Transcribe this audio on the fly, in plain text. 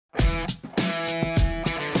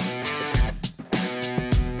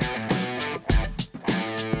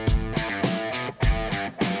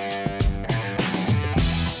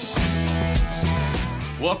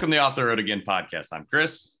Welcome to Off the Road Again podcast. I'm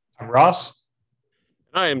Chris. I'm Ross.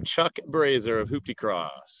 I am Chuck Brazer of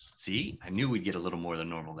HooptieX. See, I knew we'd get a little more than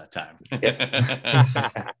normal that time. Yep.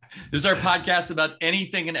 This is our podcast about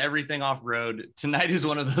anything and everything off-road. Tonight is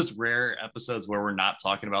one of those rare episodes where we're not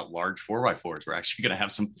talking about large 4x4s. We're actually going to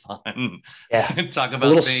have some fun. Yeah. And talk about a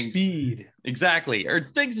little things. speed. Exactly. Or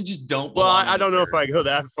things that just don't Well, belong I in the don't know dirt. if I go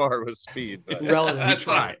that far with speed, but Relative. That's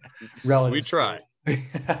fine. Relative we try.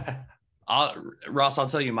 Ross, I'll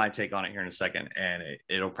tell you my take on it here in a second, and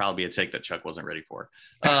it'll probably be a take that Chuck wasn't ready for.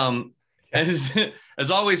 As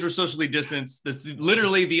always, we're socially distanced. That's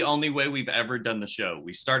literally the only way we've ever done the show.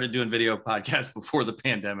 We started doing video podcasts before the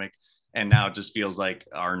pandemic, and now it just feels like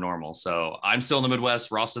our normal. So I'm still in the Midwest,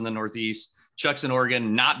 Ross in the Northeast, Chuck's in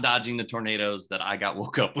Oregon, not dodging the tornadoes that I got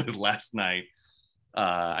woke up with last night.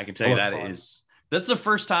 I can tell you that's the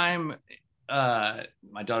first time.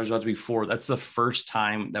 My daughter's about to be 4. That's the first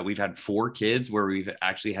time that we've had 4 kids where we've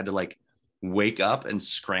actually had to like wake up and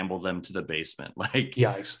scramble them to the basement. Like,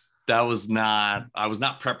 Yikes. I was not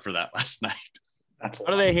prepped for that last night. That's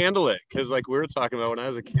How do they handle it? Because like we were talking about when I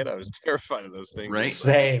was a kid, I was terrified of those things. Right.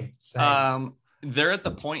 Same. They're at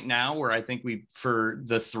the point now where I think for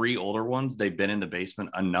the 3 older ones, they've been in the basement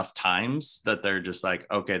enough times that they're just like,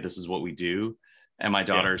 okay, this is what we do. And my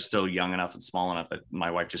daughter is still young enough and small enough that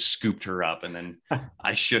my wife just scooped her up. And then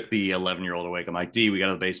I shook the 11-year-old awake. I'm like, D, we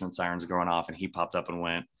got the basement sirens going off. And he popped up and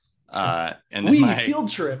went. And then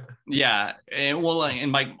field trip. Yeah. And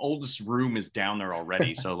my oldest room is down there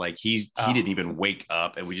already. So like he didn't even wake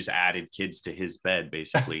up, and we just added kids to his bed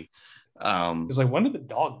basically. It's like, when did the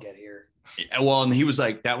dog get here? Well, and he was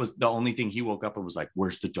like, that was the only thing he woke up and was like,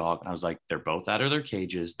 where's the dog? And I was like, they're both out of their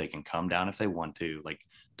cages. They can come down if they want to. Like,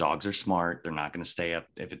 dogs are smart. They're not going to stay up.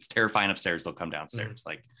 If it's terrifying upstairs, they'll come downstairs.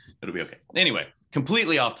 Like, it'll be okay. Anyway,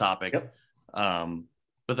 completely off topic. Yep.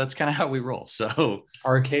 But that's kind of how we roll. So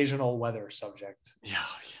Our occasional weather subject. yeah.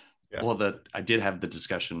 Well, I did have the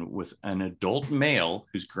discussion with an adult male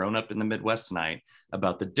who's grown up in the Midwest tonight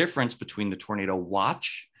about the difference between the tornado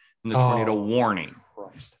watch and the tornado warning.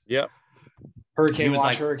 Christ. Yep. Hurricane watch,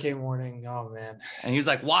 like, hurricane warning. Oh, man. And he was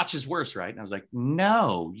like, watch is worse, right? And I was like,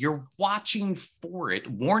 no, you're watching for it.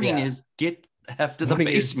 Warning is get the heft to the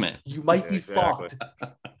basement. You might be fucked.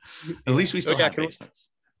 At least we still have can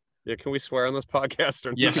basements. Can we swear on this podcast?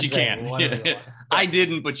 Or Yes, you can. Whatever you want. I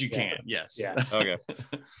didn't, but you can. Yes. Yeah. Okay.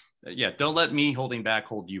 Yeah. Don't let me holding back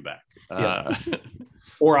hold you back.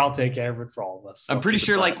 Or I'll take care of it for all of us. So. I'm pretty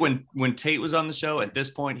sure like when Tate was on the show, at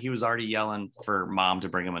this point, he was already yelling for mom to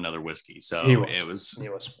bring him another whiskey. So He was.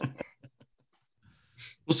 was.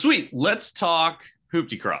 Well, sweet. Let's talk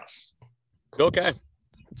HooptieX. Okay.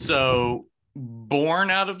 So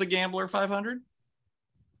born out of the Gambler 500?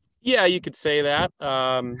 Yeah, you could say that.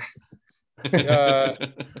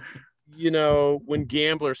 When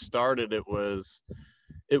Gambler started, it was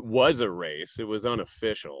a race. It was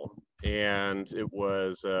unofficial, and it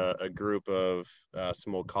was a group of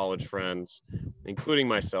some old college friends, including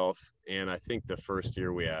myself. And I think the first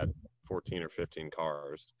year we had 14 or 15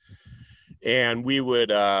 cars, and we would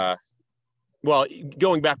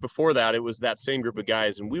going back before that, it was that same group of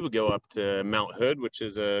guys, and we would go up to Mount Hood, which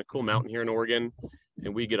is a cool mountain here in Oregon,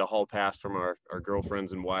 and we get a hall pass from our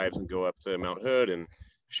girlfriends and wives and go up to Mount Hood and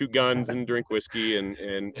shoot guns and drink whiskey and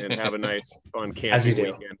have a nice fun camping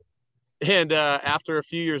weekend. And after a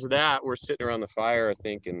few years of that, we're sitting around the fire, I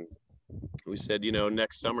think, and we said,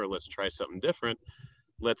 next summer, let's try something different.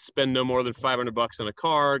 Let's spend no more than $500 on a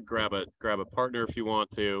car, grab a partner if you want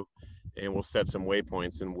to, and we'll set some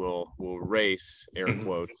waypoints and we'll race, air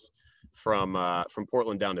quotes, from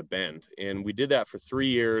Portland down to Bend. And we did that for 3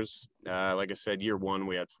 years. Like I said, year 1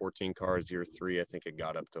 we had 14 cars. Year 3 I think it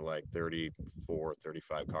got up to like 34,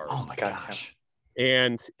 35 cars. Oh my gosh.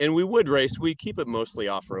 And we would race. We keep it mostly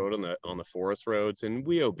off-road on the forest roads, and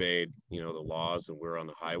we obeyed the laws, and we're on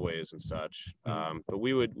the highways and such. But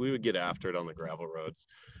we would get after it on the gravel roads.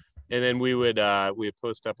 And then we would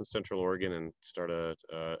post up in Central Oregon and start a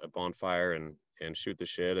bonfire and shoot the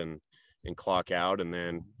shit and clock out. And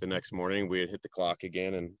then the next morning we'd hit the clock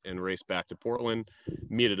again and race back to Portland,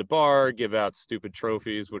 meet at a bar, give out stupid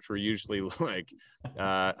trophies, which were usually like,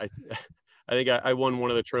 I think I won one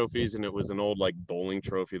of the trophies, and it was an old like bowling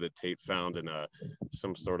trophy that Tate found in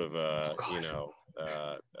some sort of a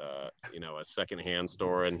secondhand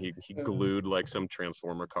store, and he glued like some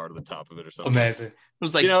Transformer car to the top of it or something. Amazing. It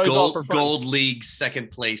was like Gold League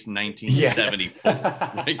second place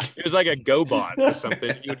 1974. It was like a GoBot or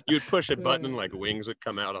something. You'd push a button and like wings would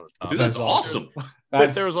come out on the top. Dude, that's awesome.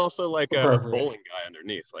 But there was also like a appropriate. bowling guy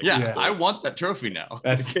underneath. Like, Yeah, I want that trophy now.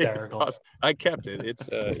 That's It's hysterical. awesome. I kept it.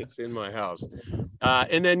 It's in my house.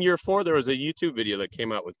 And then year 4, there was a YouTube video that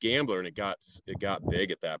came out with Gambler, and it got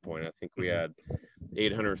big at that point. I think we had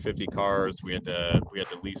 850 cars. We had to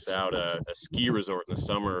lease out a ski resort in the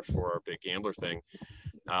summer for our big Gambler thing,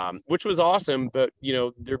 which was awesome. But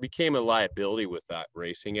there became a liability with that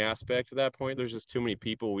racing aspect at that point. There's just too many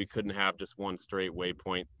people. We couldn't have just one straight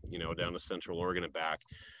waypoint, down to Central Oregon and back.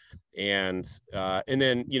 And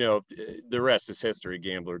then the rest is history.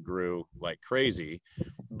 Gambler grew like crazy,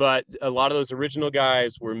 but a lot of those original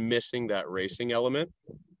guys were missing that racing element.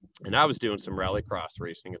 And I was doing some rallycross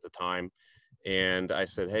racing at the time, and I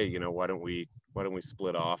said, hey, why don't we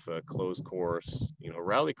split off a closed course,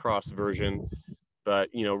 rallycross version, but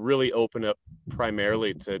really open up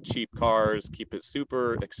primarily to cheap cars, keep it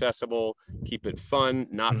super accessible, keep it fun,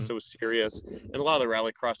 not so serious. And a lot of the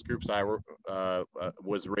rallycross groups I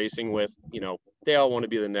was racing with, they all want to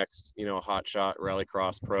be the next hot shot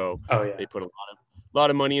rallycross pro. Oh yeah. They put a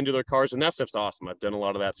lot of money into their cars, and that stuff's awesome. I've done a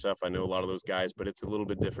lot of that stuff. I know a lot of those guys, but it's a little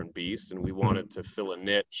bit different beast, and we wanted to fill a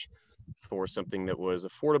niche for something that was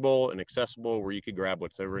affordable and accessible, where you could grab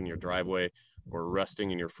whatever in your driveway or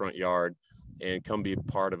resting in your front yard and come be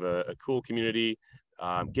part of a cool community,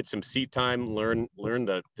 get some seat time, learn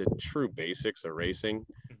the true basics of racing,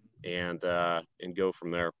 and go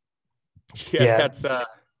from there. Yeah. That's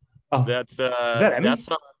Is that Emmy?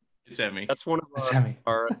 It's Emmy. That's one of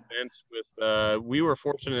our events with, we were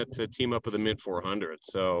fortunate to team up with the Mint 400.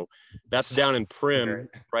 So that's down in Prim,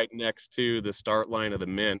 right next to the start line of the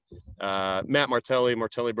Mint. Matt Martelli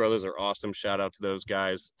Brothers are awesome. Shout out to those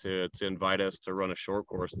guys to invite us to run a short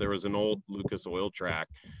course. There was an old Lucas oil track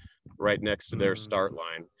right next to their start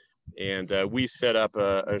line. And we set up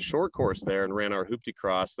a short course there and ran our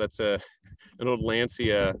HooptieX. That's an old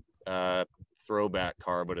Lancia throwback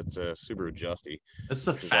car, but it's a Subaru Justy. That's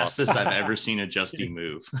the fastest I've ever seen a Justy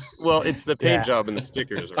move. Well, it's the paint job and the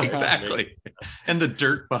stickers, right? Exactly. And the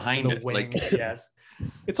dirt behind it. Wing, yes.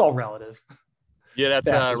 It's all relative. Yeah,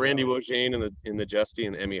 that's Randy Wojane in the Justy,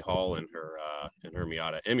 and Emmy Hall in her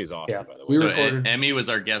Miata. Emmy's awesome, by the way. We recorded. Emmy was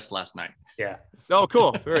our guest last night. Yeah. Oh,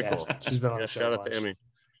 cool. Very cool. She's been on the show. Shout out to Emmy.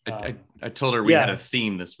 I told her we had a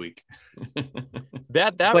theme this week.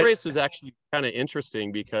 that race was actually kind of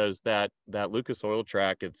interesting because that Lucas oil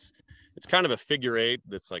track, it's kind of a figure 8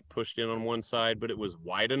 that's like pushed in on one side, but it was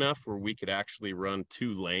wide enough where we could actually run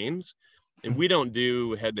 2 lanes. And we don't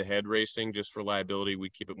do head-to-head racing just for liability. We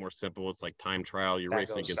keep it more simple. It's like time trial. You're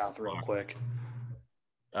racing against south real quick.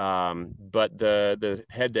 But the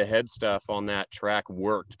head-to-head stuff on that track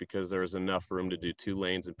worked because there was enough room to do 2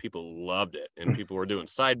 lanes, and people loved it. And people were doing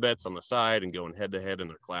side bets on the side and going head-to-head in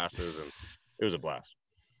their classes, and it was a blast.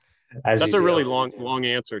 That's a really long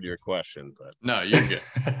answer to your question, but no, you're good.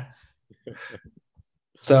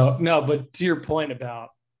 So no, but to your point about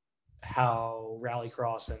how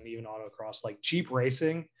rallycross and even autocross, like cheap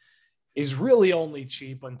racing is really only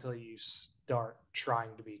cheap until you start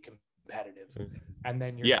trying to be competitive, and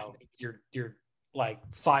then you're like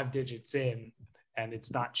 5 digits in and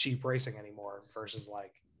it's not cheap racing anymore versus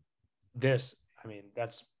like this. I mean,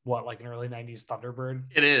 that's what, like an early 90s Thunderbird.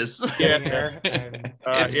 It is. Yeah.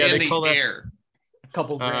 It's in the air. A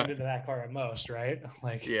couple grand into that car at most, right?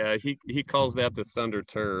 Like, yeah, he calls that the Thunder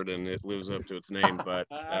Turd, and it lives up to its name, but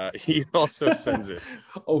he also sends it.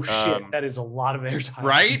 Oh shit, that is a lot of airtime,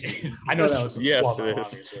 right? I know that was some yes, slumber, it is.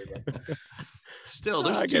 obviously, but Still,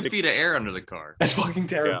 there's 2 feet of air under the car. that's fucking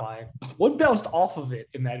terrifying. What bounced off of it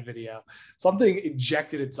in that video? Something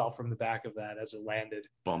ejected itself from the back of that as it landed.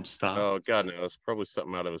 Bump stop. Oh God knows, probably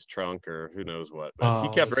something out of his trunk or who knows what. But he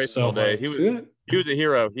kept racing all day. He was a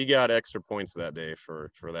hero. He got extra points that day for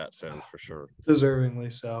that sense, for sure.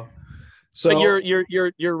 Deservingly so. So but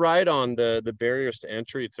you're right on the barriers to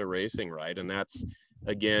entry to racing, right? And that's,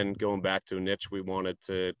 again, going back to a niche we wanted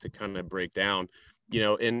to kind of break down.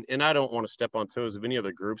 And I don't want to step on toes of any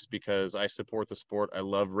other groups because I support the sport. I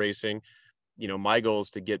love racing. My goal is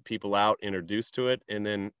to get people out, introduced to it. And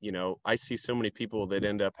then, I see so many people that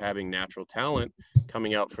end up having natural talent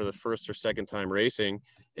coming out for the first or second time racing,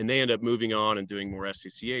 and they end up moving on and doing more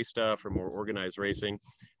SCCA stuff or more organized racing.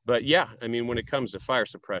 But yeah, I mean, when it comes to fire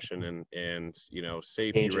suppression and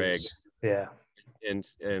safety regs,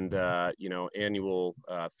 and annual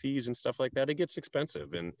fees and stuff like that, it gets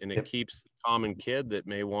expensive, and it keeps the common kid that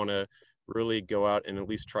may want to really go out and at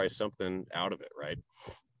least try something out of it, right?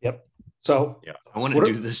 Yep. So yeah, I want to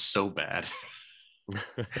do this so bad.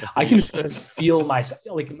 I can feel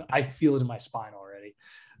I feel it in my spine already.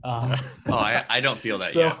 I don't feel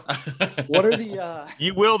that so yet. What are the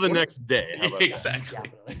you will the next day. How about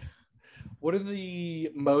exactly. That? What are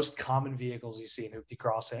the most common vehicles you see in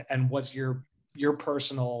HooptieCross, and what's your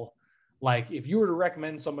personal, like, if you were to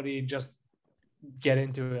recommend somebody just get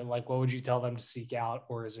into it, like, what would you tell them to seek out?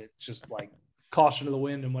 Or is it just like caution to the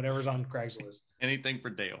wind and whatever's on Craigslist? Anything for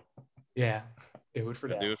Dale. Yeah, do it for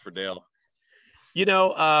Dale. Do it for Dale. You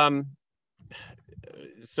know,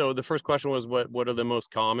 so the first question was what are the most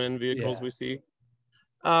common vehicles we see?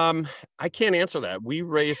 I can't answer that. We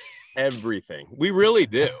race everything. We really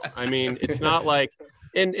do. I mean, it's not like,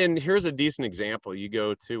 and here's a decent example. You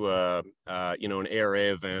go to an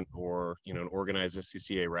ARA event or, an organized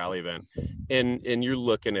SCCA rally event, and you're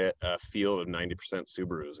looking at a field of 90%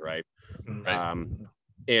 Subarus, right? Right.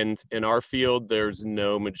 And in our field, there's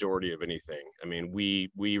no majority of anything. I mean,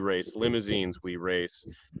 we race limousines, we race,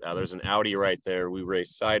 there's an Audi right there. We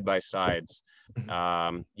race side by sides,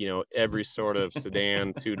 every sort of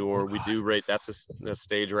sedan, two-door. We do rate, that's a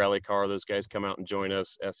stage rally car. Those guys come out and join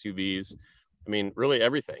us, SUVs. I mean, really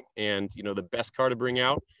everything. And, the best car to bring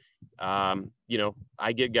out, I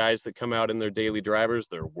get guys that come out in their daily drivers,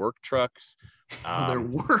 their work trucks. Their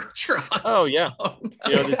work trucks. Oh yeah.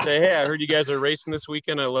 They say, hey, I heard you guys are racing this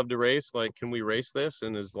weekend. I love to race. Like, can we race this?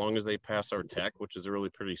 And as long as they pass our tech, which is really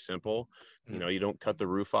pretty simple, you don't cut the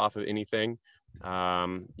roof off of anything.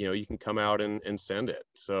 You can come out and send it.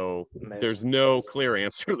 So there's no clear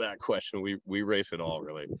answer to that question. We race it all,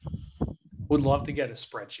 really. Would love to get a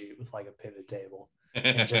spreadsheet with like a pivot table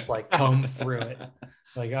and just like comb through it.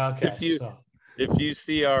 Like, okay, if you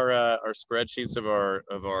see our spreadsheets of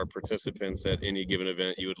our participants at any given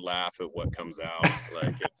event, you would laugh at what comes out.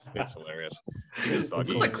 Like, it's hilarious. It's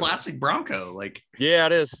a classic Bronco. Like, yeah,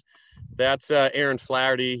 it is. That's Aaron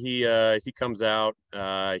Flaherty. He comes out.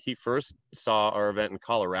 He first saw our event in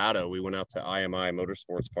Colorado. We went out to IMI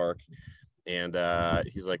Motorsports Park, and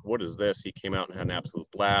he's like, "What is this?" He came out and had an absolute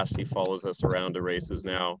blast. He follows us around to races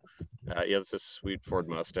now. It's a sweet Ford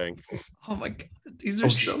Mustang. Oh my God, these are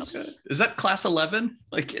so good. Is that Class 11?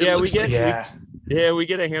 Like, we get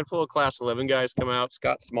a handful of Class 11 guys come out.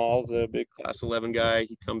 Scott Small's a big Class 11 guy.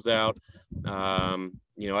 He comes out.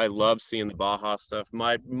 I love seeing the Baja stuff.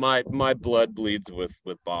 My blood bleeds with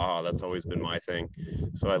Baja. That's always been my thing.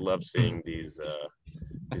 So I love seeing these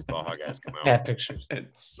Baja guys come out. Yeah, pictures.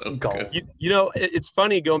 It's so good. It's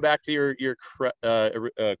funny going back to your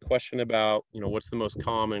question about what's the most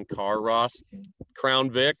common car, Ross. Crown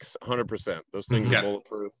Vics, 100%. Those things are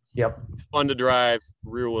bulletproof. Yep. Fun to drive,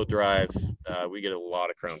 rear wheel drive. We get a lot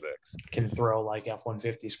of Crown Vics. Can throw like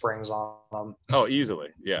F-150 springs on them. Oh, easily,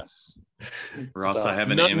 yes. Ross, I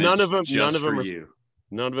have an image. None of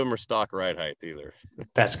them are stock ride height either.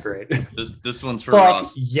 That's great. This one's for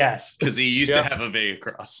Ross. Yes, because he used to have a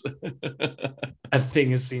Vega-Cross. That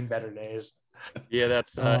thing has seen better days. Yeah,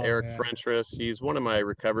 that's Eric Frentress. He's one of my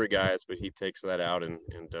recovery guys, but he takes that out and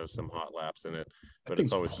does some hot laps in it. But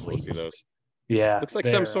it's always cool to see those. Yeah, looks like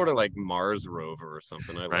some sort of like Mars rover or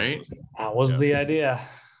something. Right? That was the idea.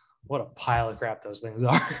 What a pile of crap those things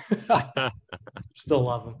are. Still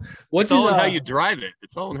love them. It's all in how you drive it.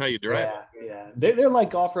 It's all in how you drive it. Yeah. They're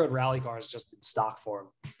like off-road rally cars just in stock form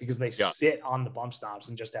because they sit on the bump stops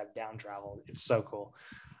and just have down travel. It's so cool.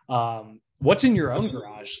 What's in your own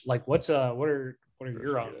garage? Like, what are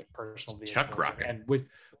your own personal vehicles? Chuck Rocket. And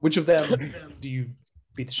which of them do you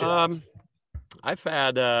beat the shit out of? I've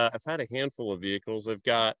had a handful of vehicles. I've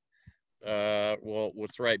got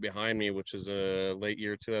what's right behind me, which is a late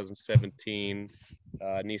year 2017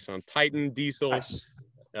 Nissan Titan diesel. Nice.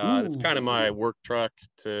 It's kind of my work truck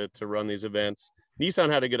to run these events. Nissan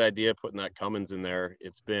had a good idea putting that Cummins in there.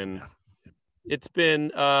 It's been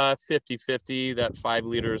 50-50. That 5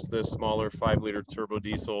 liters, the smaller 5-liter turbo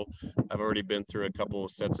diesel. I've already been through a couple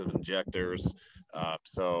of sets of injectors.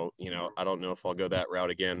 So, I don't know if I'll go that route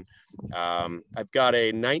again. I've got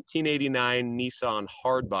a 1989 Nissan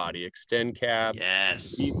hardbody extend cab.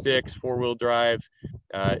 Yes. V6 4-wheel drive.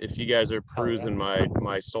 If you guys are perusing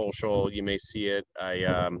my social, you may see it.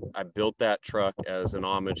 I built that truck as an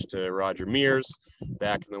homage to Roger Mears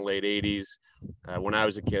back in the late 80s. When I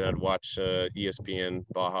was a kid, I'd watch ESPN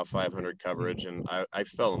Baja 500 coverage, and I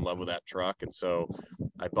fell in love with that truck. And so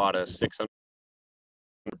I bought a 600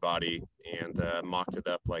 body and mocked it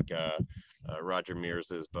up like Roger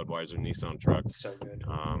Mears's Budweiser Nissan truck. That's so good.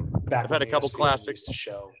 I've had a couple classics to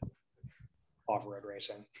show off-road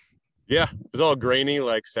racing. Yeah, it was all grainy,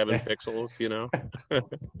 like 7 pixels,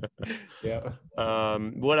 Yeah.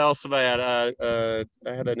 What else have I had? I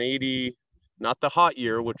had an 80, not the hot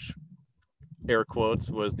year, which air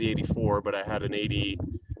quotes was the 84, but I had an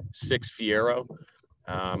 86 Fiero,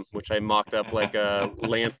 which I mocked up like a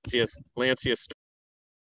Lancia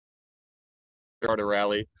start a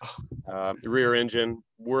rally. Rear engine,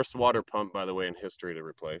 worst water pump, by the way, in history to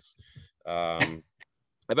replace.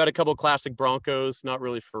 I've had a couple classic Broncos, not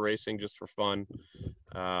really for racing, just for fun.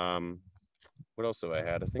 What else have I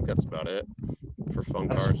had? I think that's about it for fun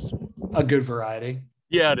cars. A good variety.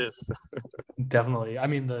 Yeah, it is. Definitely. I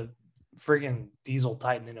mean, the friggin' diesel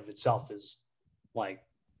Titan in of itself is like,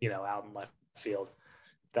 out in left field.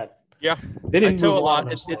 That they didn't move a lot of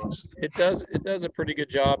those things. It does a pretty good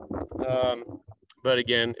job. But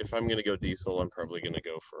again, if I'm gonna go diesel, I'm probably gonna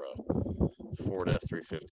go for a Ford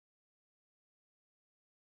F-350.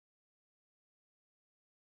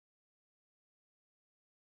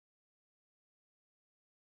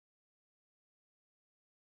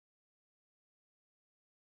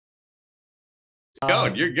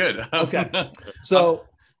 You're good. Okay. So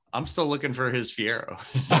I'm still looking for his Fiero.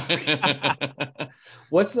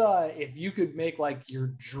 What's if you could make like your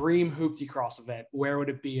dream HooptieCross event, where would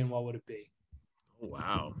it be and what would it be?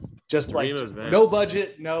 Wow. Just dream like event. No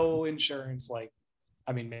budget, no insurance. Like,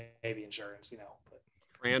 I mean, maybe insurance, but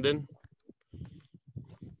Crandon,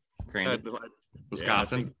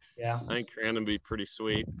 Wisconsin. Yeah. I think Crandon would be pretty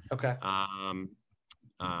sweet. Okay.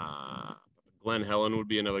 Glen Helen would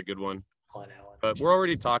be another good one. Glen Helen. But we're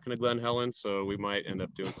already talking to Glen Helen, so we might end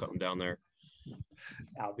up doing something down there.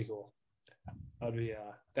 That would be cool. That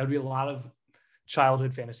would be a lot of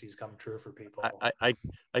childhood fantasies come true for people. I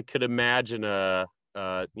could imagine a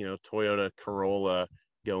Toyota Corolla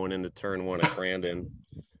going into turn one at Crandon.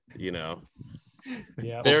 Yeah.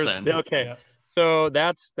 Okay. Yeah. So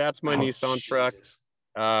that's my Nissan truck. Jesus.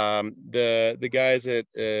 The guys at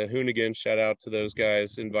Hoonigan, shout out to those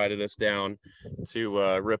guys, invited us down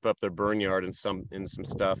to rip up their burn yard and some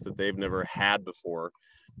stuff that they've never had before.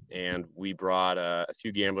 And we brought a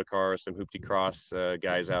few gambler cars, some HooptieCross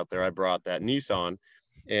guys out there. I brought that Nissan,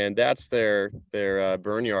 and that's their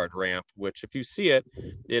burn yard ramp, which if you see it,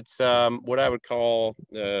 it's what I would call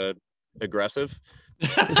aggressive.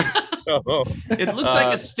 It looks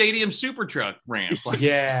like a stadium super truck ramp.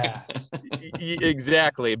 Yeah.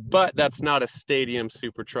 Exactly, but that's not a stadium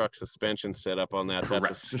super truck suspension setup on that.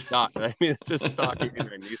 That's a stock. I mean, it's a stock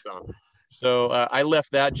Nissan. So I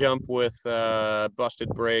left that jump with busted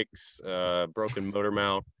brakes, broken motor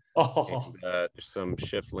mount, and some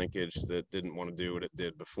shift linkage that didn't want to do what it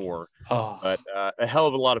did before. But a hell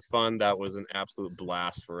of a lot of fun. That was an absolute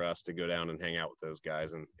blast for us to go down and hang out with those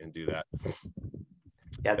guys and do that.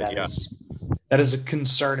 Yeah, that is a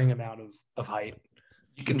concerning amount of height.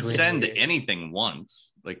 You can send anything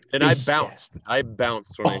once, and I bounced. I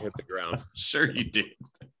bounced when I hit the ground. Sure, you did.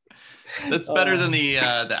 That's better than the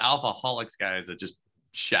Alphaholics guys that just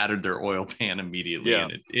shattered their oil pan immediately,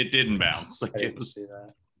 and it didn't bounce. I didn't see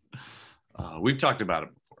that. We've talked about it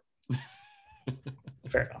before.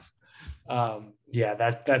 Fair enough. Yeah,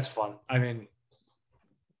 that's fun. I mean,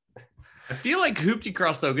 I feel like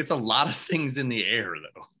HooptieCross though gets a lot of things in the air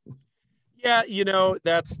though. Yeah,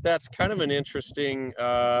 that's kind of an interesting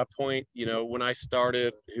point. When I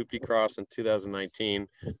started HooptieCross in 2019,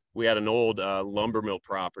 we had an old lumber mill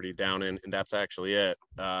property down in, and that's actually it,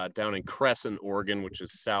 down in Crescent, Oregon, which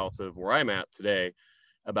is south of where I'm at today,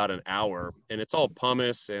 about an hour. And it's all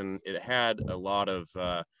pumice, and it had a lot of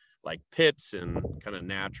like pits and kind of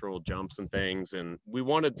natural jumps and things. And we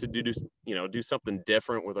wanted to do something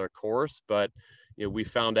different with our course, but we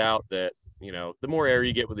found out that the more air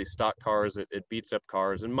you get with these stock cars, it beats up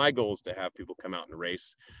cars. And my goal is to have people come out and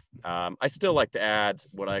race. I still like to add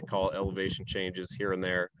what I call elevation changes here and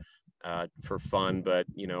there for fun. But,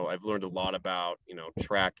 I've learned a lot about,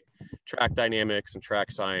 track dynamics and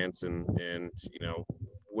track science. And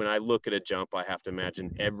when I look at a jump, I have to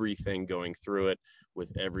imagine everything going through it with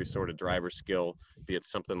every sort of driver skill, be it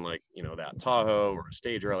something like, that Tahoe or a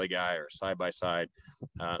stage rally guy or side-by-side.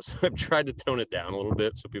 So I've tried to tone it down a little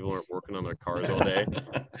bit so people aren't working on their cars all day.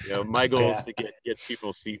 My goal is to get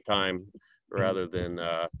people seat time rather than,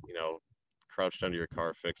 crouched under your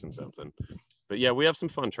car fixing something. But yeah, we have some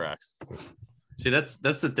fun tracks. See, that's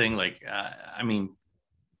the thing.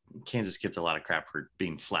 Kansas gets a lot of crap for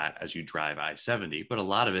being flat as you drive I-70, but a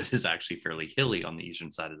lot of it is actually fairly hilly on the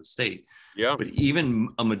eastern side of the state. Yeah. But even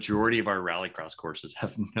a majority of our rallycross courses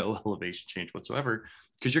have no elevation change whatsoever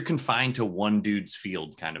because you're confined to one dude's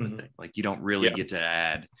field kind of a thing. Like you don't really get to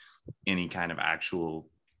add any kind of actual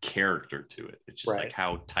character to it. It's just like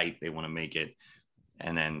how tight they want to make it.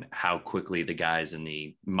 And then how quickly the guys in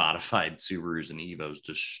the modified Subarus and Evos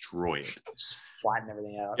destroy it. Just flatten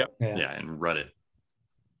everything out. Yep. Yeah, and rut it.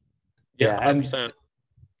 Yeah, 100%.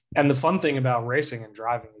 And the fun thing about racing and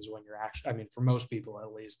driving is when you're actually, for most people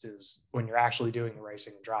at least, is when you're actually doing the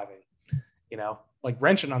racing and driving. Like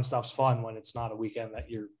wrenching on stuff's fun when it's not a weekend that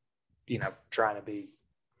you're, trying to be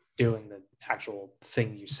doing the actual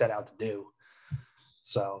thing you set out to do.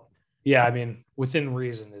 So yeah, I mean, within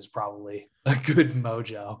reason is probably a good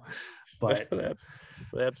mojo, but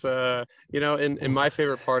that's and my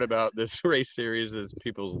favorite part about this race series is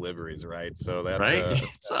people's liveries, right? So that's right.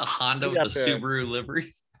 It's a Honda with a Subaru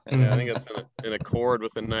livery. Yeah, I think it's an Accord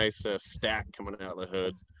with a nice stack coming out of the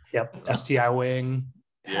hood. Yep, STI wing.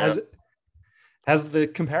 Yeah. Has the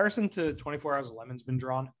comparison to 24 Hours of Lemons been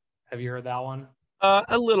drawn? Have you heard that one?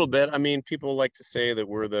 A little bit. I mean, people like to say that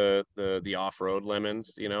we're the off-road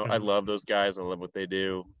Lemons. I love those guys. I love what they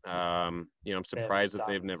do. I'm surprised that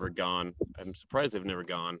they've never gone. I'm surprised they've never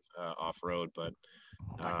gone off-road. But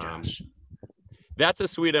oh my gosh, that's a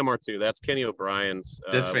sweet MR2. That's Kenny O'Brien's.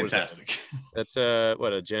 That's fantastic. That's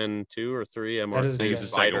a Gen 2 or 3 MR2. That is a Gen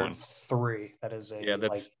Spider 3. That is a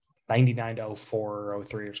that's 99 to 04 or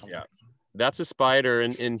 03 or something. Yeah. That's a Spider,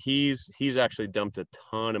 and he's actually dumped a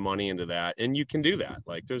ton of money into that, and you can do that.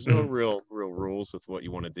 Like, there's no real rules with what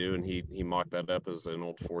you want to do, and he mocked that up as an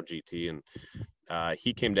old 4 GT, and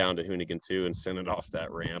he came down to Hoonigan too and sent it off that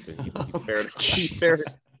ramp, and he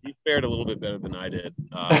fared a little bit better than I did.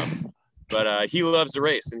 But he loves to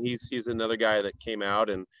race, and he's another guy that came out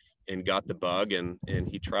and got the bug, and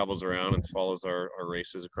he travels around and follows our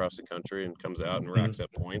races across the country and comes out and racks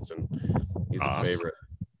up points, and he's a favorite.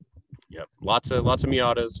 Yep, lots of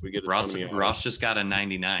Miatas. We get Ross just got a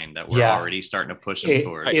 99 that we're already starting to push him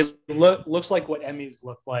towards. It looks like what Emmys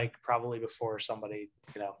looked like probably before somebody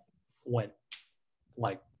went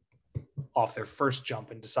like off their first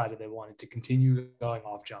jump and decided they wanted to continue going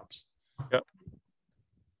off jumps. Yep.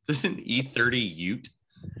 This is an E30 Ute.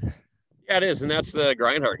 Yeah, it is, and that's the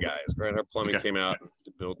Grindhart guys. Grindhart Plumbing came out and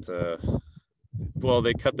built.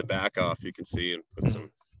 They cut the back off. You can see, and put some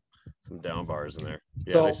down bars in there.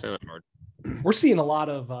 Yeah, so they sent it hard. We're seeing a lot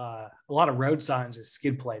of road signs as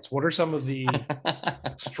skid plates. What are some of the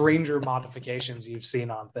stranger modifications you've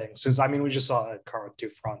seen on things? Since we just saw a car with 2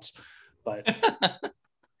 fronts, but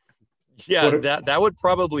yeah, that would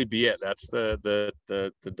probably be it. That's the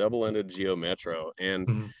double-ended Geo Metro,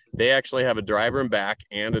 and they actually have a driver in back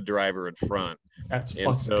and a driver in front.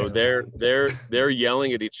 And so they're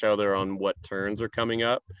yelling at each other on what turns are coming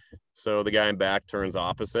up. So the guy in back turns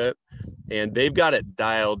opposite, and they've got it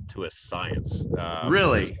dialed to a science.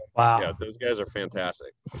 Really? Wow. Yeah, those guys are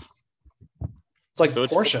fantastic. It's like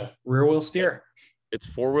Porsche, rear wheel steer. It's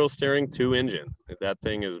 4-wheel steering, 2 engine. That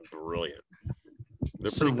thing is brilliant.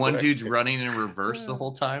 So one dude's running in reverse the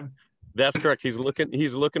whole time? That's correct. He's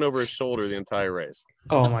looking over his shoulder the entire race.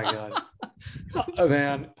 Oh my God. Oh,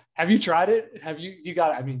 man. Have you tried it? Have you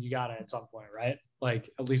got it? You got it at some point, right? Like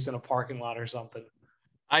at least in a parking lot or something.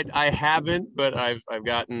 I haven't, but I've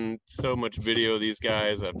gotten so much video of these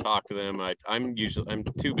guys. I've talked to them. I'm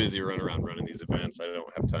too busy running these events. I don't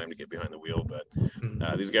have time to get behind the wheel, but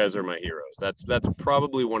these guys are my heroes. That's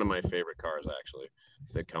probably one of my favorite cars actually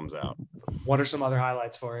that comes out. What are some other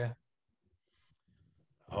highlights for you?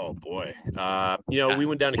 Oh boy. We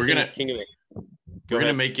went down to King of the. We're going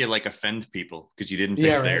to make you offend people because you didn't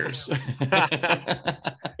pick theirs.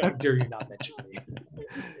 How dare you not mention me?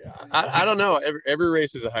 I don't know. Every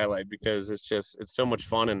race is a highlight because it's so much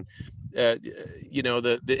fun. And,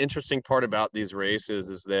 the interesting part about these races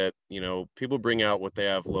is that, people bring out what they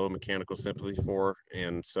have low mechanical sympathy for.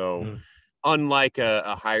 And so unlike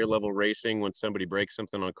a higher level racing, when somebody breaks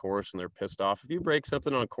something on course and they're pissed off, if you break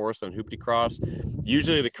something on course on HooptieCross,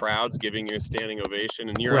 usually the crowd's giving you a standing ovation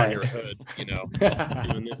and you're on your hood,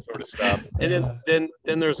 doing this sort of stuff. And then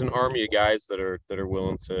there's an army of guys that are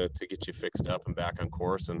willing to get you fixed up and back on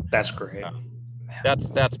course. And that's great.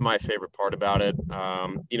 That's my favorite part about it.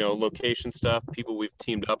 Location stuff, people we've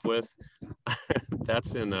teamed up with.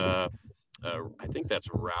 That's in I think that's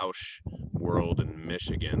Roush World in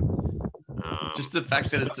Michigan. Just the fact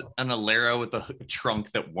that it's an Alero with a trunk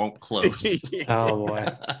that won't close. Oh boy.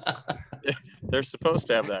 They're supposed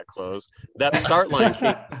to have that closed. That start line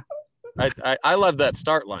I love that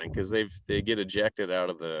start line because they get ejected out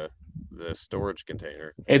of the storage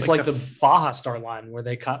container. It's like the Baja start line where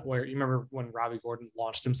you remember when Robbie Gordon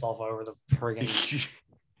launched himself over the friggin'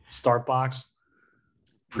 start box?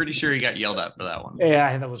 Pretty sure he got yelled at for that one.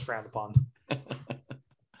 Yeah, that was frowned upon.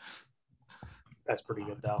 That's pretty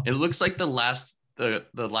good though. It looks like the last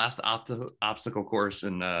obstacle course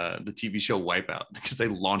in the TV show Wipeout because they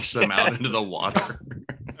launched them out into the water.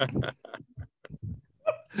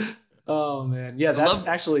 Oh man, yeah,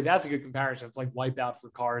 that's a good comparison. It's like Wipeout for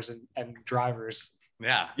cars and drivers.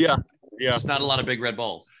 Yeah. Just not a lot of big red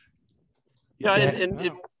balls.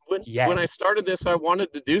 Yeah, when I started this, I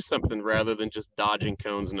wanted to do something rather than just dodging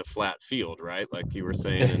cones in a flat field, right? Like you were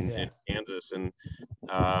saying Kansas. And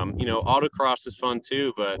you know, autocross is fun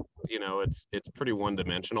too, but you know, it's pretty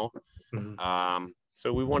one-dimensional.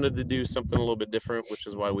 So we wanted to do something a little bit different, which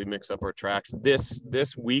is why we mix up our tracks.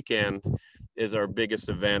 This weekend is our biggest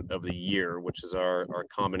event of the year, which is our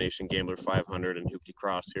combination Gambler 500 and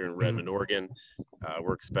HooptieCross here in Redmond, Oregon.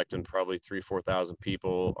 We're expecting probably 3,000-4,000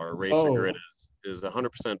 people. Our racing grid is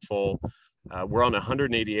 100% full. We're on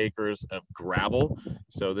 180 acres of gravel,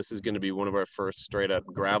 so this is going to be one of our first straight up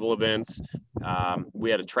gravel events. We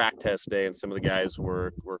had a track test day, and some of the guys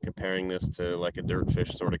were comparing this to like a dirt fish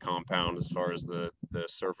sort of compound as far as the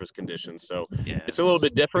surface conditions. So it's a little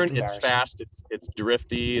bit different. It's fast. It's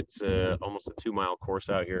drifty. It's almost a 2-mile course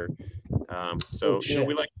out here. So you know,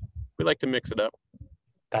 we like to mix it up.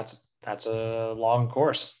 That's a long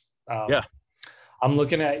course. Yeah. I'm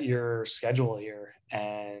looking at your schedule here,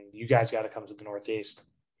 and you guys got to come to the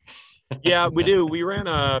Northeast. Yeah, we do. We ran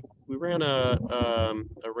a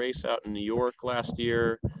race out in New York last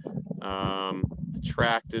year. The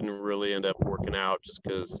track didn't really end up working out just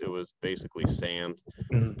because it was basically sand.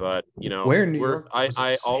 But you know, where in New York? Oh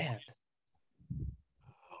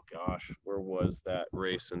gosh, where was that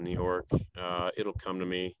race in New York? It'll come to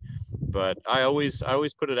me. But I always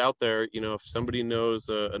put it out there, you know, if somebody knows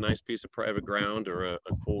a nice piece of private ground or a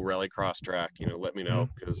cool rallycross track, you know, let me know,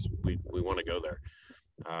 because we want to go there.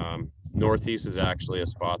 Northeast is actually a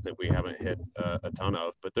spot that we haven't hit a ton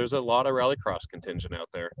of, but there's a lot of rallycross contingent out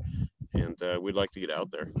there, and we'd like to get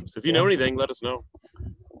out there. So if you know anything, let us know.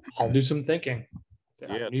 I'll do some thinking.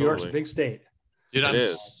 Yeah, New York's a big state. Dude, I'm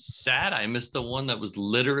sad I missed the one that was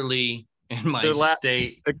literally in my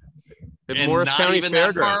state. And Morris not County even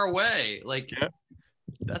that far away. Like,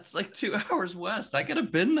 that's like 2 hours west. I could have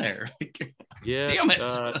been there. Damn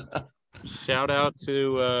it. Shout out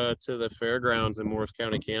to the fairgrounds in Morris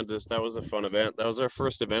County, Kansas. That was a fun event. That was our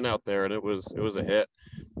first event out there, and it was a hit.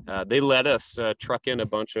 They let us truck in a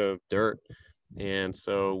bunch of dirt, and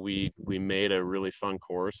so we made a really fun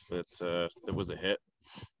course that was a hit.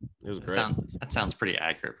 It was great. That sounds pretty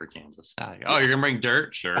accurate for Kansas. Oh, you're gonna bring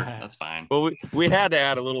dirt? Sure, that's fine. Well, we had to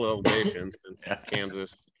add a little elevation since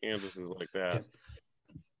Kansas is like that.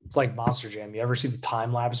 It's like Monster Jam. You ever see the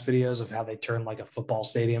time lapse videos of how they turn like a football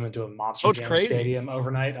stadium into a Monster Jam stadium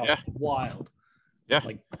overnight? Oh, it's wild. Yeah,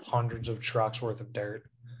 like hundreds of trucks worth of dirt.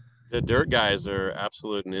 The dirt guys are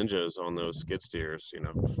absolute ninjas on those skid steers. You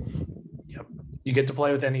know. Yep. You get to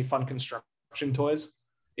play with any fun construction toys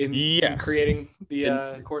in creating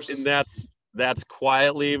the courses. And that's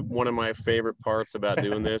quietly one of my favorite parts about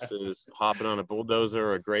doing this is hopping on a bulldozer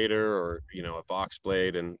or a grader or, you know, a box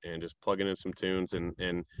blade and just plugging in some tunes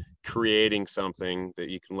and creating something that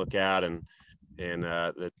you can look at and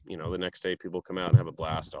that, you know, the next day people come out and have a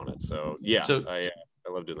blast on it. So I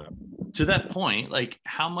love doing that. To that point, like,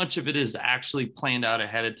 how much of it is actually planned out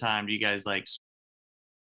ahead of time? Do you guys like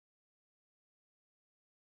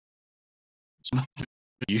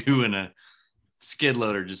you and a skid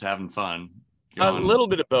loader just having fun? A little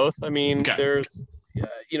bit of both. I mean, there's,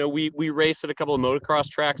 you know, we race at a couple of motocross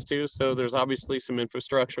tracks too, so there's obviously some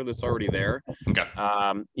infrastructure that's already there.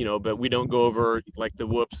 You know, but we don't go over like the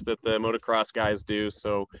whoops that the motocross guys do,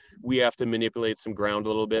 so we have to manipulate some ground a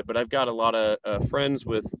little bit. But I've got a lot of friends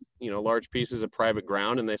with, you know, large pieces of private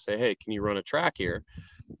ground, and they say, hey, can you run a track here?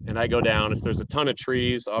 And I go down. If there's a ton of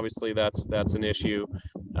trees, obviously that's an issue.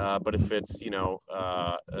 But if it's, you know,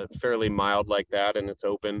 fairly mild like that and it's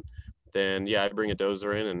open, then I bring a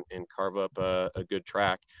dozer in and carve up a good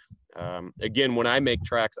track. Again, when I make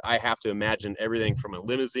tracks, I have to imagine everything from a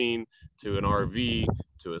limousine to an RV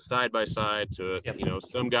to a side-by-side to you know,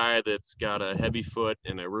 some guy that's got a heavy foot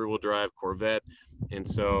and a rear-wheel drive Corvette. And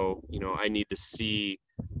so, you know, I need to see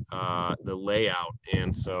the layout.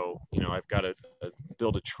 And so, you know, I've got to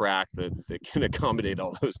build a track that can accommodate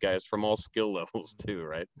all those guys from all skill levels too,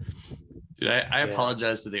 right? Dude, I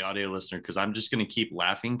apologize to the audio listener because I'm just going to keep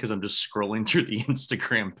laughing because I'm just scrolling through the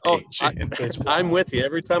Instagram page. I'm with you.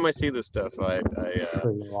 Every time I see this stuff, I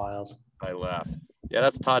wild. I laugh. Yeah,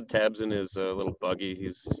 that's Todd Tebbs in his little buggy.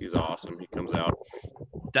 He's awesome. He comes out.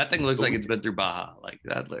 That thing looks like it's been through Baja, like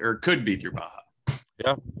that, or could be through Baja.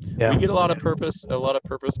 Yeah. We get a lot of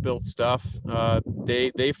purpose-built stuff.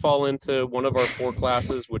 They fall into one of our 4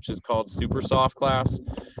 classes, which is called Super Soft class,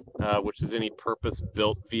 which is any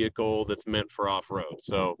purpose-built vehicle that's meant for off-road.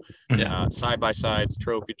 So side-by-sides,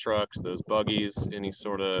 trophy trucks, those buggies, any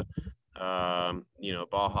sort of you know,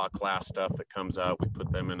 Baja class stuff that comes out, we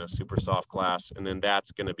put them in a Super Soft class, and then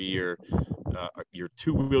that's going to be your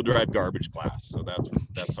 2-wheel drive garbage class. So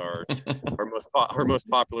that's our most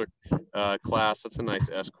popular class. That's a nice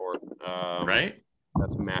Escort, right?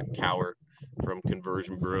 That's Matt Cowart. from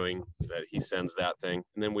Conversion Brewing that he sends that thing.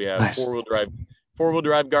 And then we have Nice. four-wheel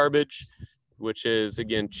drive garbage, which is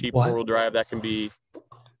again cheap four-wheel drive. That can be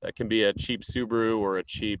a cheap Subaru or a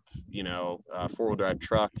cheap, four-wheel drive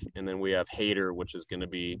truck. And then we have Hater, which is going to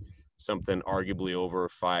be something arguably over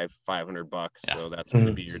 $500. Yeah. So that's going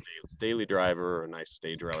to be your daily driver or a nice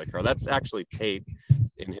stage rally car. That's actually Tate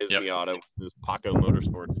in his Miata, his Paco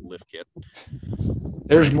Motorsports lift kit.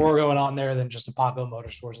 There's more going on there than just a Paco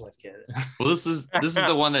Motorsports lift kit. Well, this is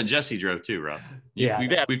the one that Jesse drove too, Russ.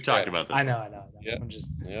 We've talked about this. I know. Yeah. I'm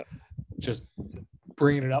just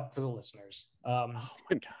bringing it up for the listeners. Oh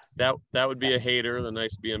my God. That would be a Hater, the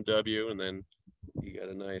nice BMW, and then you got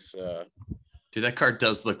a nice Dude, that car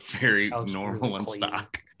does look very normal really and clean.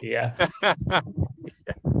 stock. Yeah.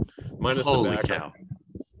 Minus Holy the back. cow.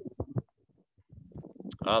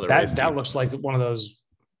 Oh, that looks like one of those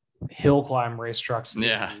hill climb race trucks.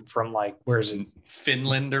 Yeah. From like, where is it?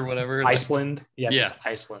 Finland or whatever. Iceland. Yeah. It's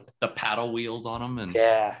Iceland. The paddle wheels on them, and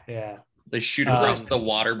Yeah. they shoot across the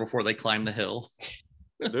water before they climb the hill.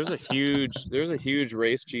 There's a huge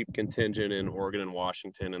race Jeep contingent in Oregon and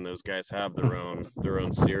Washington, and those guys have their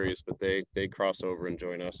own series, but they cross over and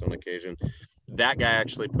join us on occasion. That guy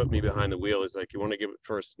actually put me behind the wheel. He's like, "You want to give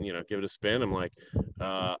it a spin?" I'm like,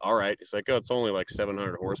 all right. He's like, "Oh, it's only like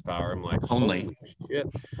 700 horsepower." I'm like, Only. "Holy shit."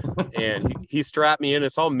 And he strapped me in.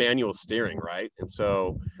 It's all manual steering, right? And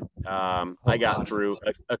so I got through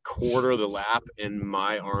a quarter of the lap, and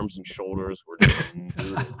my arms and shoulders were just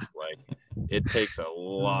noodles. Like, it takes a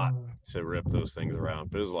lot to rip those things around,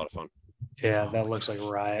 but it was a lot of fun. Yeah, that looks like a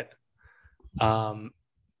riot.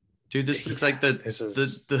 Dude, this looks like the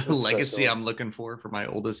legacy so I'm looking for my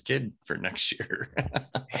oldest kid for next year.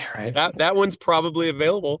 Right. That one's probably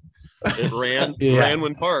available. It ran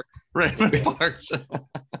when parked. Ran when parked.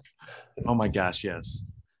 Oh my gosh, yes.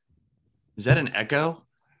 Is that an Echo?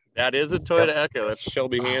 That is a Toyota Echo. That's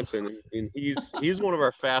Shelby Hansen, and he's one of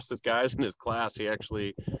our fastest guys in his class. He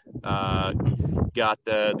actually got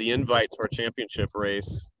the invite to our championship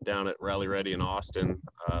race down at Rally Ready in Austin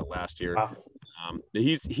last year. Wow.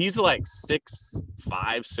 He's like 6'5",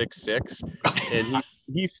 6'6", and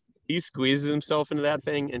he squeezes himself into that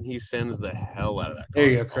thing, and he sends the hell out of that car. There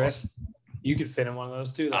you go, Chris. Awesome. You could fit in one of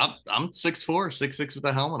those too. I'm 6'4", 6'6" with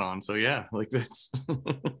a helmet on, so yeah, like that's.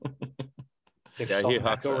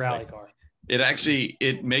 Go rally car.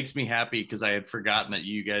 It makes me happy because I had forgotten that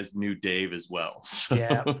you guys knew Dave as well. So.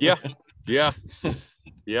 Yeah.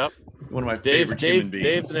 Yep. One of my favorite human beings.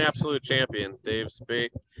 Dave's an absolute champion. Dave's big.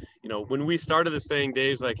 When we started this thing,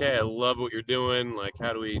 Dave's like, "Hey, I love what you're doing. Like,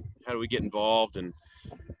 how do we get involved?" And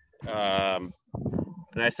I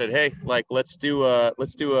said, "Hey, like, let's do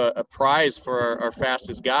a prize for our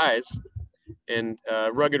fastest guys." And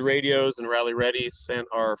Rugged Radios and Rally Ready sent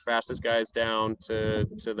our fastest guys down to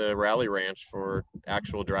the rally ranch for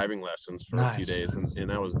actual driving lessons for a few days, and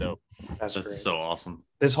that was dope. That's great. So awesome.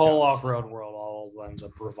 This whole off-road world all ends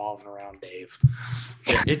up revolving around Dave.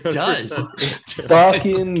 It does.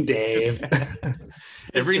 Fucking Dave.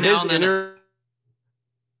 Every now and then.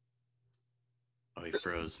 Oh, he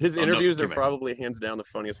froze. His interviews are probably hands down the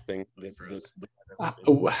funniest thing.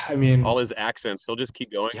 I mean, all his accents. He'll just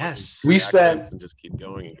keep going. Yes, we spent and just keep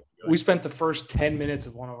going. We spent the first 10 minutes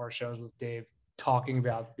of one of our shows with Dave talking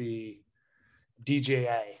about the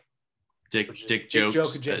DJA, Dick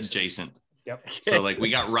jokes adjacent. Yep. So like we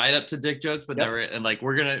got right up to dick jokes, but never, and like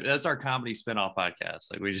that's our comedy spinoff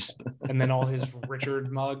podcast. Like we just and then all his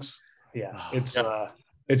Richard mugs. Yeah,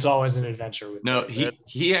 it's always an adventure with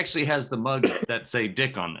he actually has the mugs that say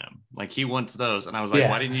Dick on them. Like he wants those. And I was like,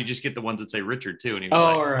 why didn't you just get the ones that say Richard too? And he was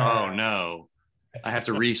oh no, I have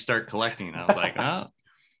to restart collecting. And I was like, oh.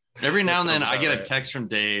 Every now and then I get a text from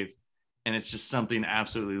Dave and it's just something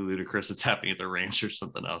absolutely ludicrous that's happening at the ranch or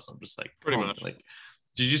something else. I'm just like, pretty much like,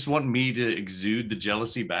 do you just want me to exude the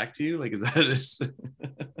jealousy back to you? Like, is that it's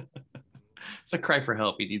a cry for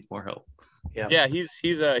help. He needs more help. Yeah,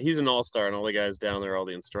 he's an all-star, and all the guys down there, all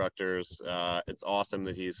the instructors. It's awesome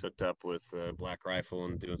that he's hooked up with Black Rifle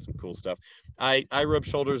and doing some cool stuff. I rub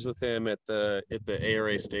shoulders with him at the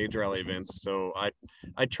ARA stage rally events. So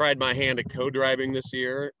I tried my hand at co-driving this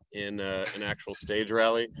year in an actual stage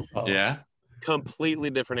rally. Yeah, completely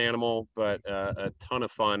different animal, but a ton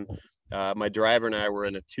of fun. My driver and I were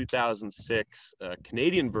in a 2006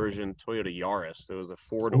 Canadian version Toyota Yaris. It was a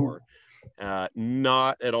 4-door.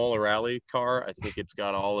 Not at all a rally car. I think it's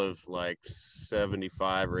got all of like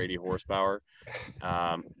 75 or 80 horsepower.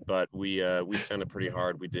 But we sent it pretty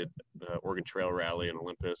hard. We did Oregon Trail Rally and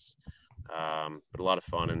Olympus. But a lot of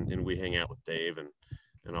fun, and we hang out with Dave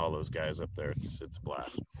and all those guys up there. It's a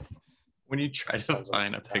blast. When you try to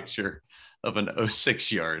find a picture of an 06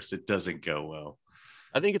 Yaris, it doesn't go well.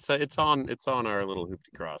 I think it's on our little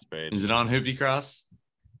HooptieCross page. Is it on HooptieCross?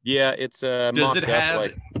 Yeah, it's Does it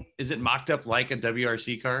have? Is it mocked up like a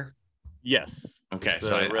WRC car? Yes. Okay,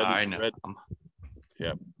 so I know.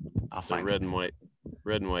 Yep. I'll find red and white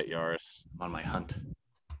Yaris. I'm on my hunt. And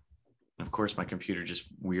of course, my computer just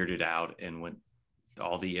weirded out and went.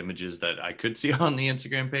 All the images that I could see on the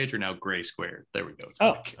Instagram page are now gray squared. There we go.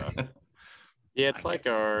 Yeah, it's like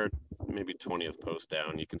our maybe 20th post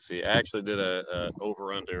down. You can see. I actually did a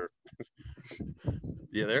over under.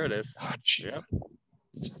 Yeah, there it is. Oh, yep.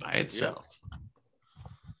 It's by itself. Yep.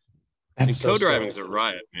 And co-driving's a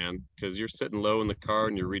riot, man, because you're sitting low in the car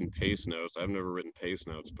and you're reading pace notes. I've never written pace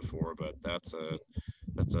notes before, but that's a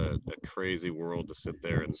crazy world to sit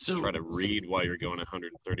there and try to read while you're going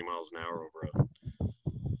 130 miles an hour over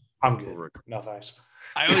I'm good. No thanks.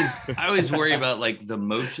 I always worry about like the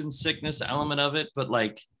motion sickness element of it, but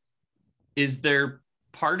like, is there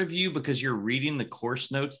part of you because you're reading the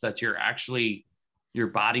course notes that you're actually your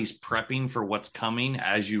body's prepping for what's coming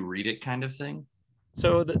as you read it, kind of thing?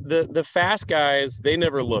 So the fast guys, they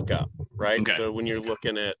never look up, right? Okay. So when you're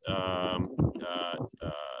looking at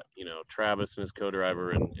Travis and his co-driver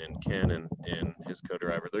and Ken and his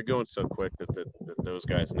co-driver, they're going so quick that those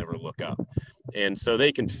guys never look up, and so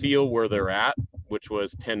they can feel where they're at, which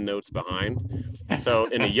was 10 notes behind. So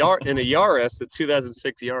in a Yaris, a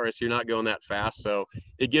 2006 Yaris, you're not going that fast, so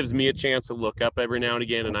it gives me a chance to look up every now and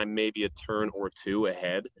again, and I'm maybe a turn or two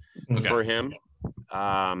ahead for him.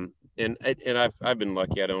 And I've been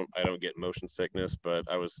lucky. I don't get motion sickness, but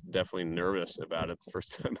I was definitely nervous about it the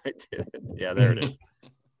first time I did it. Yeah, there it is.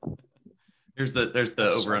 There's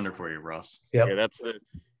the over under for you, Ross. Yep. Yeah, that's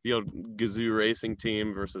the old Gazoo Racing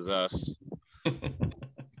team versus us.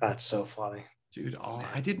 That's so funny, dude.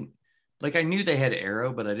 I knew they had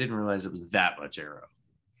aero, but I didn't realize it was that much aero.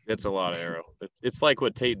 It's a lot of aero. It's like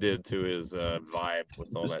what Tate did to his Vibe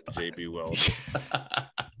with all that JB weld.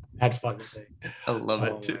 That fucking thing. I love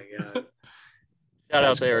it too. My God. Shout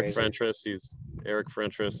out to Eric Frentress. Eric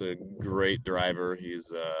Frentress, a great driver.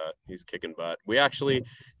 He's kicking butt.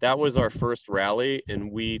 That was our first rally, and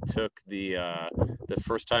we took the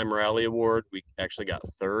first time rally award. We actually got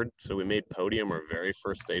third, so we made podium our very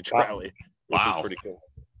first stage rally. Which was pretty cool.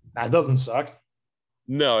 That doesn't suck.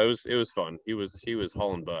 No, it was fun. He was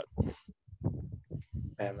hauling butt.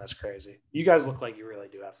 Man, that's crazy. You guys look like you really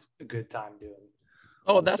do have a good time doing.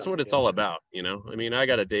 Oh, that's what it's all about, you know? I mean, I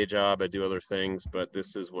got a day job, I do other things, but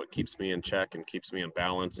this is what keeps me in check and keeps me in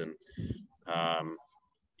balance. And,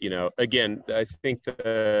 again, I think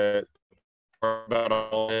the part about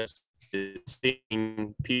all this is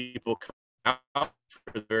seeing people come out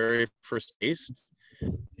for the very first race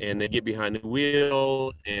and they get behind the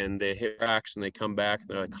wheel and they hit racks and they come back and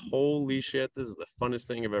they're like, holy shit, this is the funnest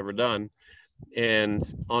thing I've ever done. And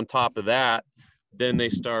on top of that, then they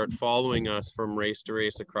start following us from race to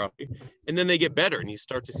race across, and then they get better and you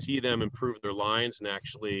start to see them improve their lines and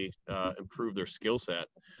actually improve their skill set.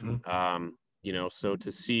 So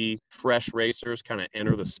to see fresh racers kind of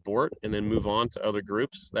enter the sport and then move on to other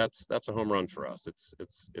groups, that's a home run for us.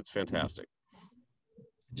 It's fantastic.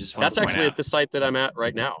 That's actually at the site that I'm at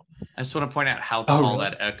right now. I just want to point out how tall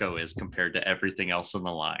that Echo is compared to everything else in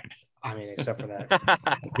the line. I mean, except for that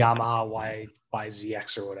Yamaha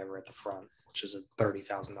YZX or whatever at the front, which is a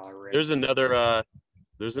 $30,000 rig. There's another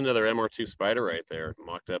MR2 Spider right there,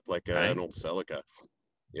 mocked up like an old Celica.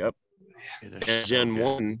 Yep. And Gen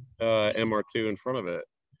 1 MR2 in front of it.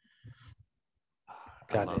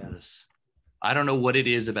 I love this. I don't know what it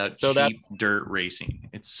is about cheap dirt racing.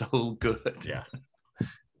 It's so good. Yeah.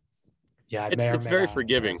 Yeah, it's very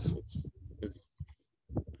forgiving.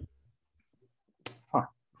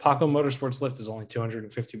 Paco Motorsports lift is only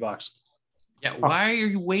 $250. Yeah, why are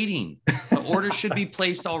you waiting? The order should be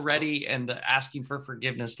placed already, and asking for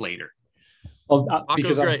forgiveness later. Well,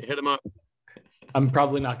 because great. Hit him up. I'm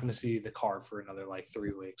probably not going to see the car for another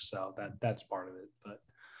 3 weeks, so that's part of it. But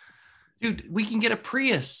dude, we can get a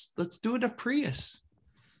Prius. Let's do it a Prius.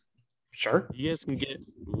 Sure. You guys can get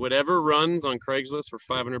whatever runs on Craigslist for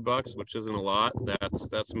 $500, which isn't a lot. That's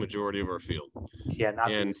the majority of our field. Yeah,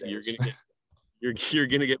 not and you're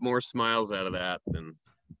gonna get more smiles out of that than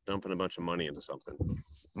dumping a bunch of money into something.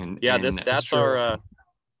 That's our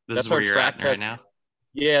track test right now.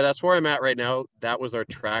 Yeah, that's where I'm at right now. That was our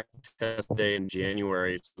track test day in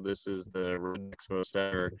January. So this is the Road Expo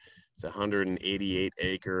Center. It's 188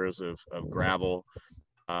 acres of gravel.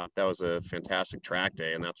 That was a fantastic track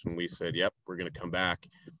day, and that's when we said, yep, we're going to come back.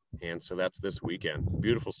 And so that's this weekend.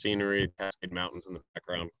 Beautiful scenery, Cascade Mountains in the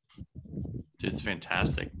background. Dude, it's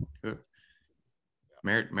fantastic.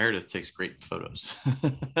 Meredith takes great photos.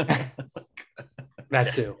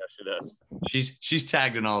 That too. Yeah, she does. She's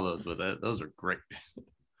tagged in all those, but those are great.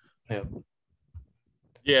 Yep.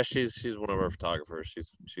 Yeah, she's one of our photographers.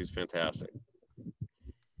 She's fantastic.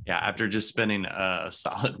 Yeah, after just spending a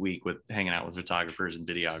solid week with hanging out with photographers and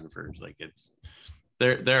videographers, like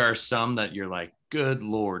there are some that you're like, good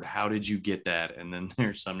Lord, how did you get that? And then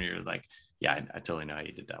there's some you're like, yeah, I totally know how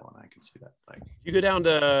you did that one. I can see that. Like, You go down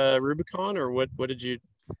to Rubicon, or what did you,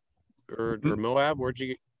 or Moab? Where'd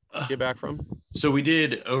you get back from? So we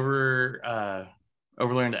did Overland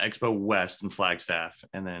Expo West in Flagstaff,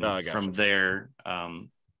 and then from there,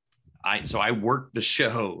 I worked the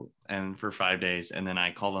show and for 5 days, and then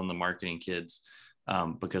I called on the marketing kids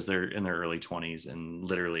because they're in their early 20s, and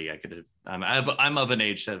literally I could have I'm of an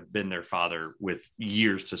age to have been their father with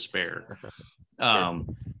years to spare.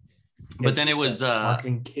 But then it was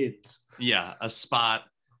marketing kids. Yeah, a spot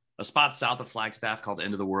south of Flagstaff called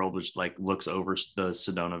End of the World, which like looks over the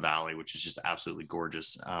Sedona Valley, which is just absolutely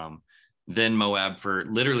gorgeous. Then Moab for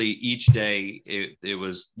literally each day, it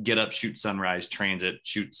was get up, shoot sunrise, transit,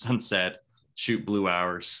 shoot sunset, shoot blue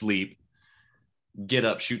hour, sleep, get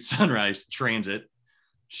up, shoot sunrise, transit,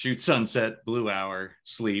 shoot sunset, blue hour,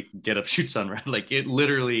 sleep, get up, shoot sunrise. Like it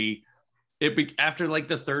literally, after like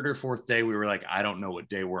the third or fourth day, we were like, I don't know what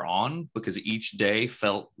day we're on, because each day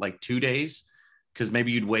felt like 2 days, because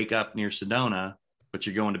maybe you'd wake up near Sedona, but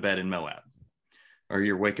you're going to bed in Moab. Or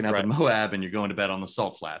you're waking up in Moab and you're going to bed on the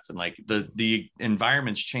Salt Flats. And like the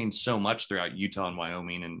environments changed so much throughout Utah and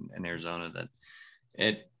Wyoming and Arizona that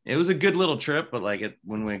it was a good little trip. But like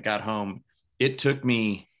when we got home, it took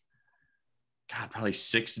me, probably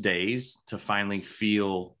 6 days to finally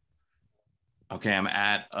feel, okay, I'm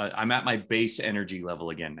at my base energy level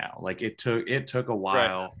again now. Like it took a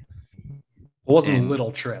while. It wasn't a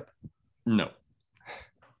little trip. No.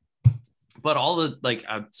 But all the, like,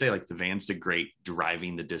 I'd say like the vans did great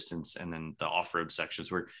driving the distance, and then the off-road sections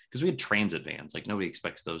were, because we had transit vans, like nobody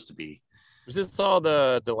expects those to be. Was this all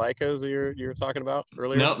the Delaicos that you were talking about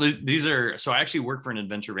earlier? No, these are, so I actually work for an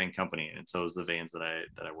adventure van company, and so is the vans that I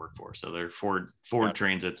work for. So they're Ford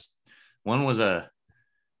Transits. One was a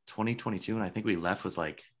 2022, and I think we left with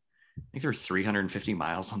like, I think there were 350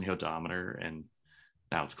 miles on the odometer, and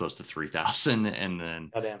now it's close to 3,000. And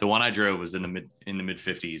then the one I drove was in the mid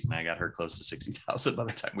 50s, and I got her close to 60,000 by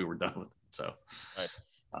the time we were done with it. So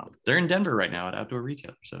they're in Denver right now at Outdoor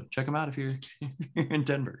Retailer. So check them out if you're in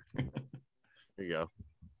Denver. There you go.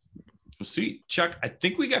 Well, sweet. Chuck, I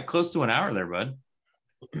think we got close to an hour there, bud.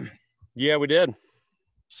 Yeah, we did.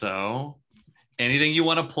 So anything you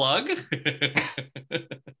want to plug?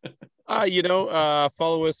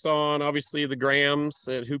 Follow us on obviously the grams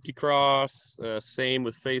at HooptieCross. Same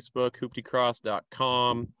with Facebook,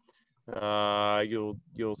 hooptiecross.com.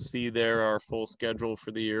 You'll see there our full schedule for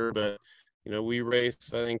the year, but we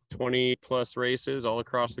race, I think, 20 plus races all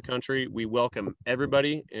across the country. We welcome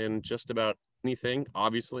everybody in just about anything,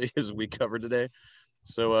 obviously, as we covered today.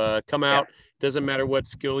 So come out. Doesn't matter what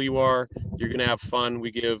skill you are, you're going to have fun.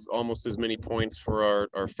 We give almost as many points for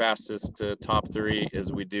our fastest top 3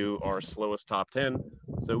 as we do our slowest top 10.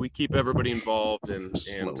 So we keep everybody involved and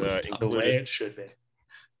the way it should be.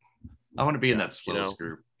 I want to be in that slowest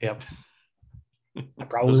group. Yep. I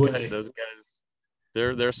probably would. Those guys,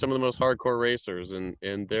 they're some of the most hardcore racers, and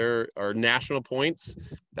there are national points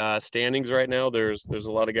standings right now. There's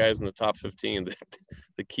a lot of guys in the top 15 that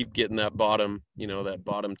keep getting that bottom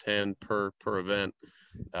 10 per event.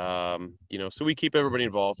 So we keep everybody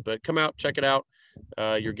involved, but come out, check it out.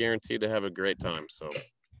 You're guaranteed to have a great time. So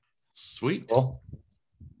sweet. Well,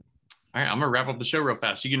 all right, I'm gonna wrap up the show real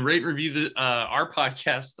fast. You can rate and review our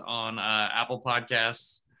podcast on Apple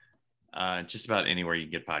Podcasts, just about anywhere you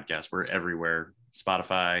can get podcasts. We're everywhere.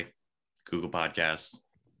 Spotify, Google Podcasts.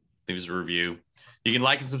 Leave us a review. You can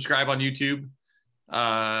like and subscribe on YouTube.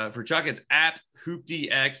 For Chuck, it's at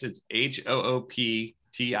HooptieX. It's HooptieX.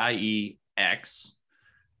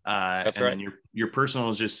 That's and right. Then your personal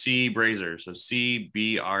is just C Brazer. So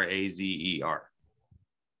CBRAZER.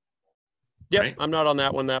 Yep, right? I'm not on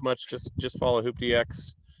that one that much. Just follow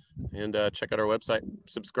HooptieX and check out our website.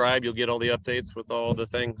 Subscribe. You'll get all the updates with all the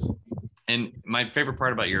things. And my favorite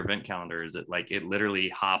part about your event calendar is that like it literally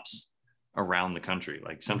hops around the country.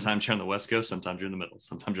 Like sometimes you're on the West Coast, sometimes you're in the middle,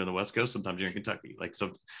 sometimes you're on the West Coast, sometimes you're in Kentucky. Like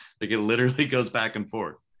it literally goes back and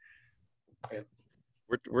forth.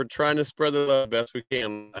 We're trying to spread the love best we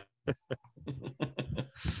can. You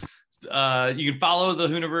can follow the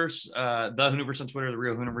Hooniverse on Twitter, the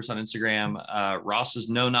Real Hooniverse on Instagram. Ross is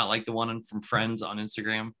no, not like the one from Friends on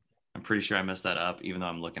Instagram. I'm pretty sure I messed that up, even though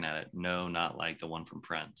I'm looking at it. No, not like the one from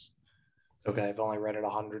Friends. It's okay. I've only read it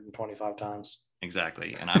 125 times.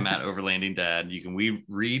 Exactly. And I'm at Overlanding Dad. You can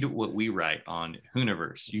read what we write on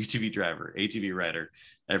Hooniverse, UTV driver, ATV rider,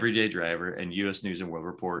 everyday driver, and US News and World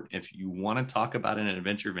Report. If you want to talk about an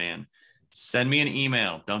adventure van, send me an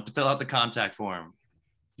email. Don't fill out the contact form.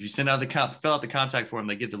 If you fill out the contact form,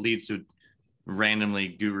 they give the leads to randomly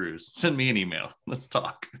gurus. Send me an email. Let's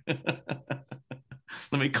talk.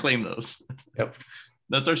 Let me claim those. Yep.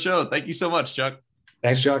 That's our show. Thank you so much, Chuck.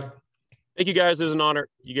 Thanks, Chuck. Thank you guys. It was an honor.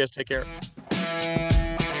 You guys take care.